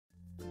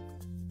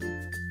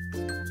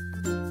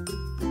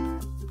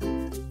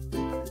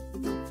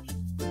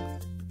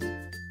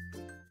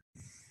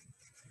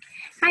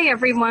Hi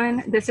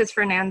everyone, this is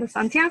Fernanda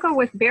Santiago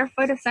with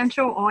Barefoot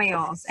Essential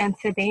Oils, and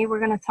today we're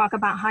going to talk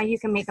about how you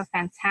can make a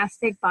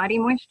fantastic body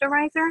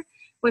moisturizer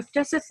with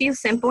just a few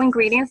simple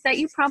ingredients that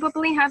you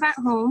probably have at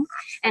home,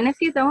 and if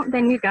you don't,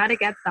 then you got to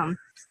get them.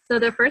 So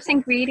the first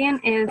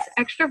ingredient is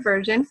extra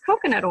virgin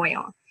coconut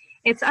oil.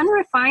 It's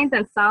unrefined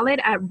and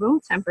solid at room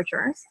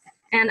temperatures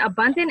and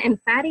abundant in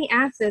fatty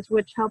acids,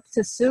 which helps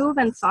to soothe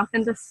and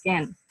soften the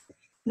skin.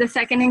 The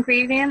second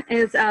ingredient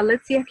is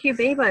Litsea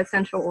Cubeba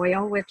Essential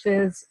Oil, which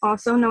is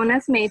also known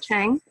as Mei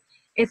Chang.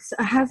 It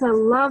has a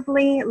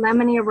lovely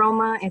lemony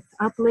aroma. It's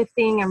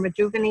uplifting and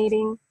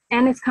rejuvenating,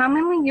 and it's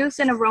commonly used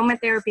in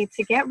aromatherapy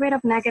to get rid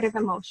of negative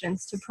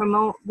emotions, to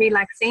promote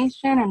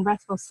relaxation and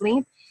restful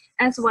sleep,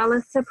 as well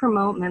as to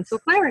promote mental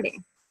clarity.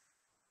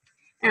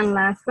 And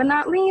last but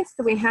not least,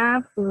 we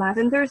have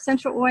Lavender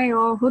Essential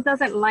Oil. Who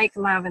doesn't like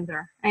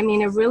lavender? I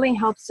mean, it really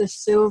helps to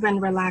soothe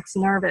and relax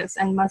nervous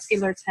and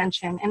muscular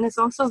tension, and it's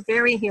also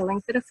very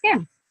healing to the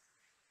skin.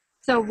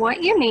 So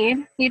what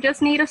you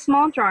just need a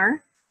small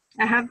jar.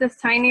 I have this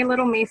tiny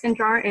little mason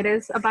jar. It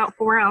is about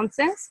 4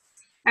 ounces.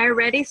 I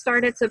already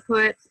started to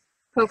put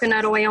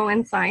coconut oil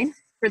inside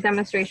for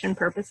demonstration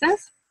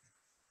purposes.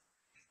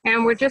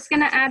 And we're just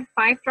gonna add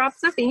 5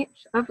 drops of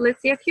each of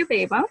Litsea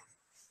Cubeba.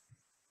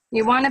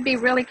 You want to be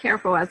really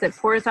careful as it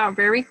pours out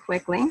very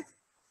quickly.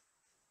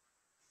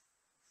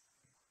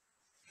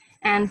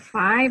 And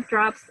 5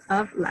 drops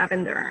of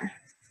lavender.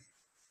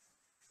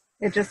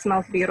 It just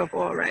smells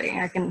beautiful already.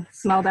 I can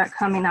smell that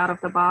coming out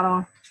of the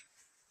bottle.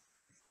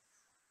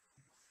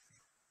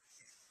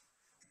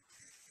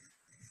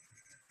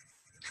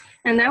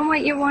 And then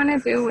what you want to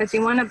do is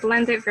you want to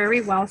blend it very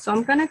well. So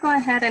I'm going to go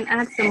ahead and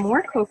add some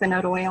more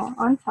coconut oil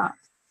on top.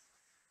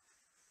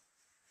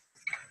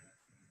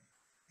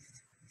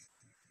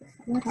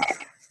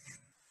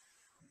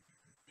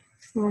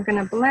 We're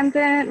going to blend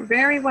it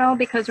very well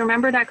because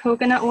remember that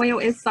coconut oil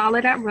is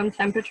solid at room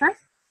temperature.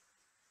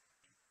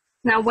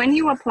 Now when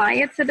you apply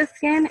it to the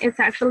skin, it's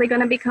actually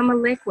going to become a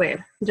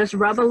liquid. Just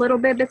rub a little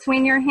bit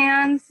between your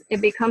hands. It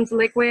becomes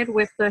liquid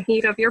with the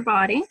heat of your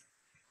body.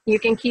 You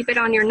can keep it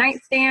on your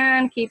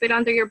nightstand, keep it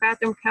under your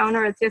bathroom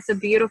counter. It's just a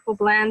beautiful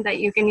blend that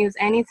you can use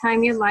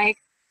anytime you like,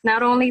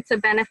 not only to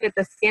benefit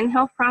the skin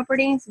health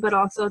properties, but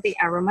also the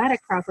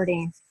aromatic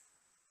properties.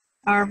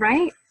 All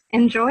right,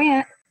 enjoy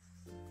it.